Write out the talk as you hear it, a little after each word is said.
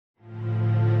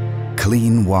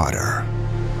Clean water.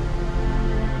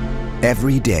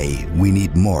 Every day we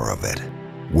need more of it,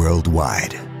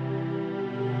 worldwide.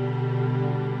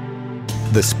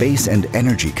 The space and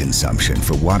energy consumption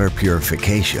for water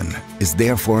purification is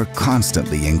therefore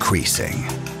constantly increasing.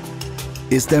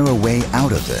 Is there a way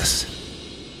out of this?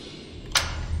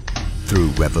 Through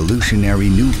revolutionary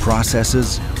new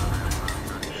processes?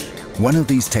 One of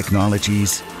these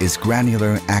technologies is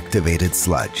granular activated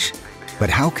sludge. But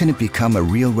how can it become a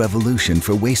real revolution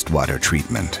for wastewater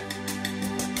treatment?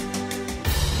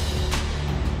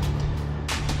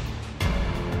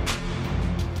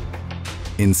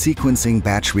 In sequencing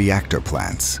batch reactor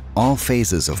plants, all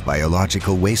phases of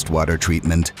biological wastewater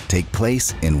treatment take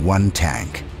place in one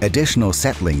tank. Additional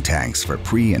settling tanks for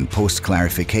pre- and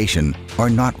post-clarification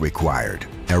are not required.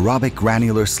 Aerobic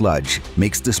granular sludge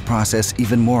makes this process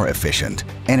even more efficient,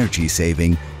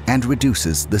 energy-saving, and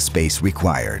reduces the space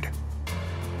required.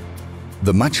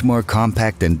 The much more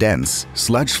compact and dense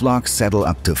sludge flocks settle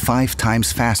up to 5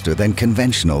 times faster than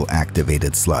conventional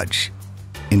activated sludge.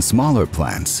 In smaller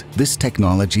plants, this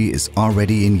technology is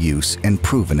already in use and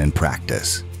proven in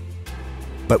practice.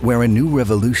 But where a new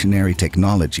revolutionary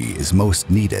technology is most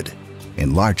needed,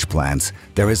 in large plants,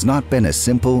 there has not been a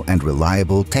simple and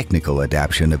reliable technical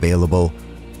adaptation available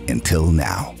until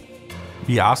now.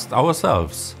 We asked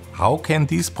ourselves, how can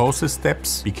these process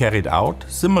steps be carried out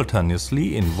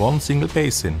simultaneously in one single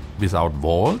basin, without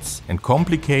walls and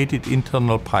complicated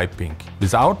internal piping,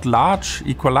 without large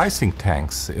equalizing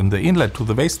tanks in the inlet to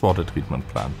the wastewater treatment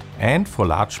plant, and for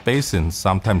large basins,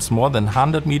 sometimes more than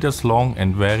 100 meters long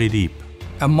and very deep?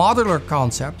 A modular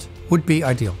concept would be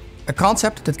ideal. A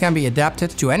concept that can be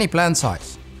adapted to any plant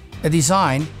size. A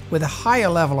design with a higher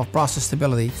level of process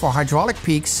stability for hydraulic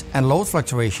peaks and load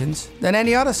fluctuations than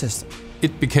any other system.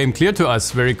 It became clear to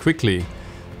us very quickly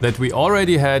that we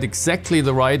already had exactly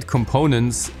the right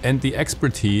components and the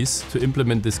expertise to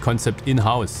implement this concept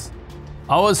in-house.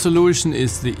 Our solution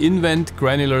is the Invent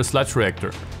Granular Sludge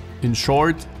Reactor, in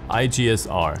short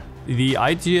iGSR. The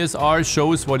iGSR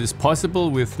shows what is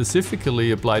possible with specifically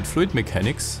applied fluid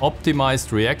mechanics,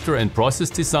 optimized reactor and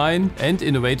process design, and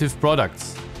innovative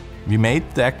products. We made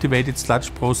the activated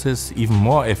sludge process even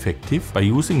more effective by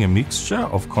using a mixture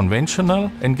of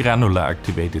conventional and granular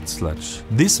activated sludge.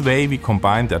 This way we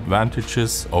combine the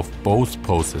advantages of both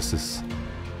processes.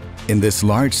 In this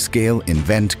large-scale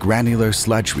Invent granular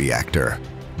sludge reactor,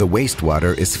 the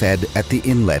wastewater is fed at the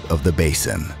inlet of the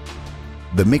basin.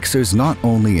 The mixers not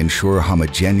only ensure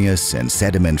homogeneous and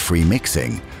sediment-free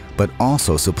mixing, but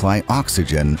also supply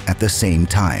oxygen at the same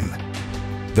time.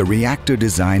 The reactor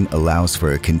design allows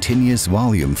for a continuous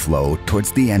volume flow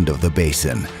towards the end of the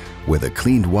basin, where the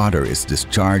cleaned water is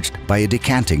discharged by a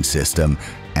decanting system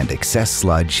and excess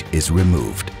sludge is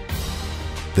removed.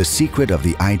 The secret of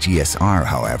the iGSR,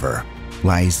 however,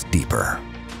 lies deeper.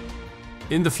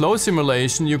 In the flow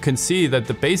simulation, you can see that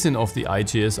the basin of the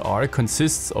iGSR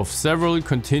consists of several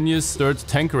continuous stirred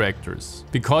tank reactors,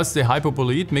 because the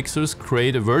hyperbolide mixers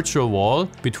create a virtual wall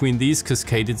between these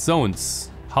cascaded zones.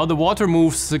 How the water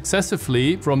moves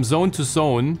successively from zone to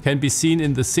zone can be seen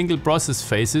in the single process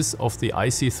phases of the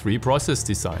IC3 process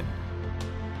design.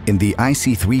 In the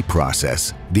IC3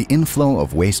 process, the inflow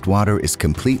of wastewater is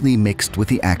completely mixed with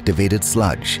the activated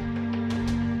sludge.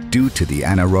 Due to the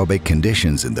anaerobic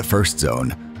conditions in the first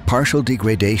zone, partial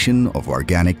degradation of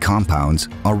organic compounds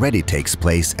already takes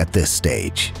place at this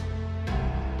stage.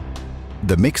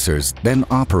 The mixers then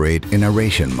operate in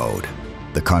aeration mode.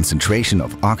 The concentration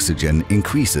of oxygen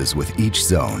increases with each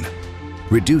zone,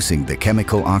 reducing the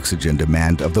chemical oxygen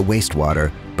demand of the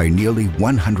wastewater by nearly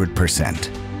 100%.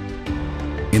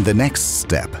 In the next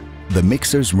step, the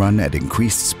mixers run at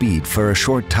increased speed for a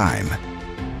short time.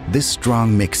 This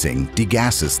strong mixing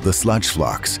degasses the sludge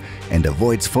flocks and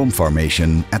avoids foam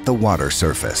formation at the water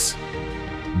surface.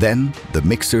 Then, the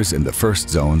mixers in the first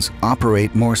zones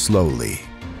operate more slowly.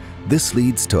 This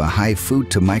leads to a high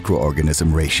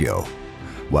food-to-microorganism ratio,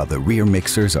 while the rear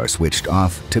mixers are switched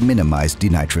off to minimize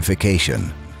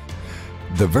denitrification.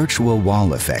 The virtual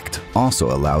wall effect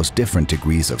also allows different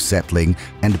degrees of settling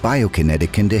and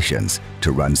biokinetic conditions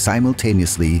to run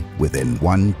simultaneously within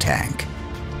one tank.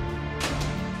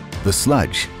 The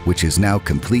sludge, which is now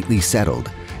completely settled,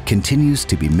 continues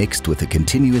to be mixed with a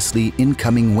continuously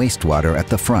incoming wastewater at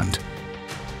the front,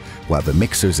 while the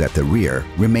mixers at the rear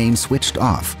remain switched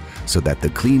off so that the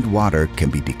cleaned water can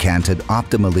be decanted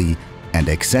optimally and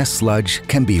excess sludge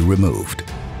can be removed.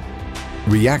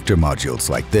 Reactor modules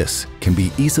like this can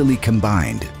be easily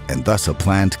combined, and thus a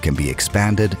plant can be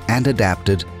expanded and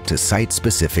adapted to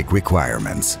site-specific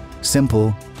requirements,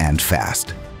 simple and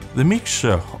fast. The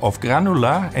mixture of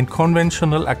granular and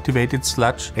conventional activated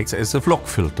sludge acts as a flock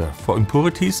filter for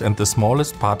impurities and the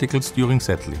smallest particles during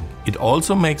settling. It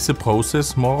also makes the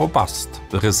process more robust.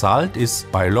 The result is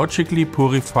biologically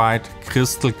purified,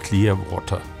 crystal clear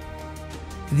water.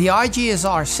 The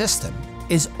iGSR system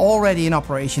is already in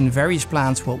operation in various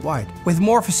plants worldwide, with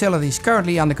more facilities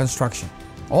currently under construction.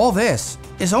 All this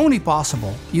is only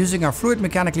possible using our fluid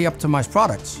mechanically optimized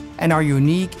products and our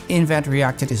unique Invent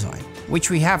reactor design, which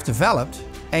we have developed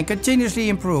and continuously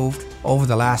improved over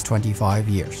the last 25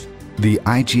 years. The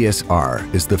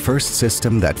iGSR is the first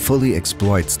system that fully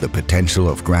exploits the potential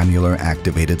of granular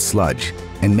activated sludge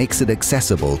and makes it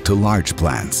accessible to large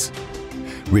plants.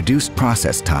 Reduced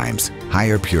process times,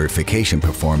 higher purification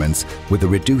performance with a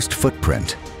reduced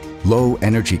footprint, low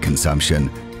energy consumption,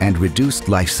 and reduced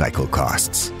life cycle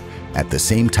costs, at the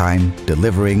same time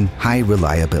delivering high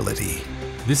reliability.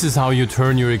 This is how you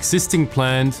turn your existing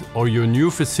plant or your new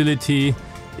facility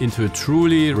into a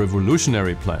truly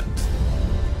revolutionary plant.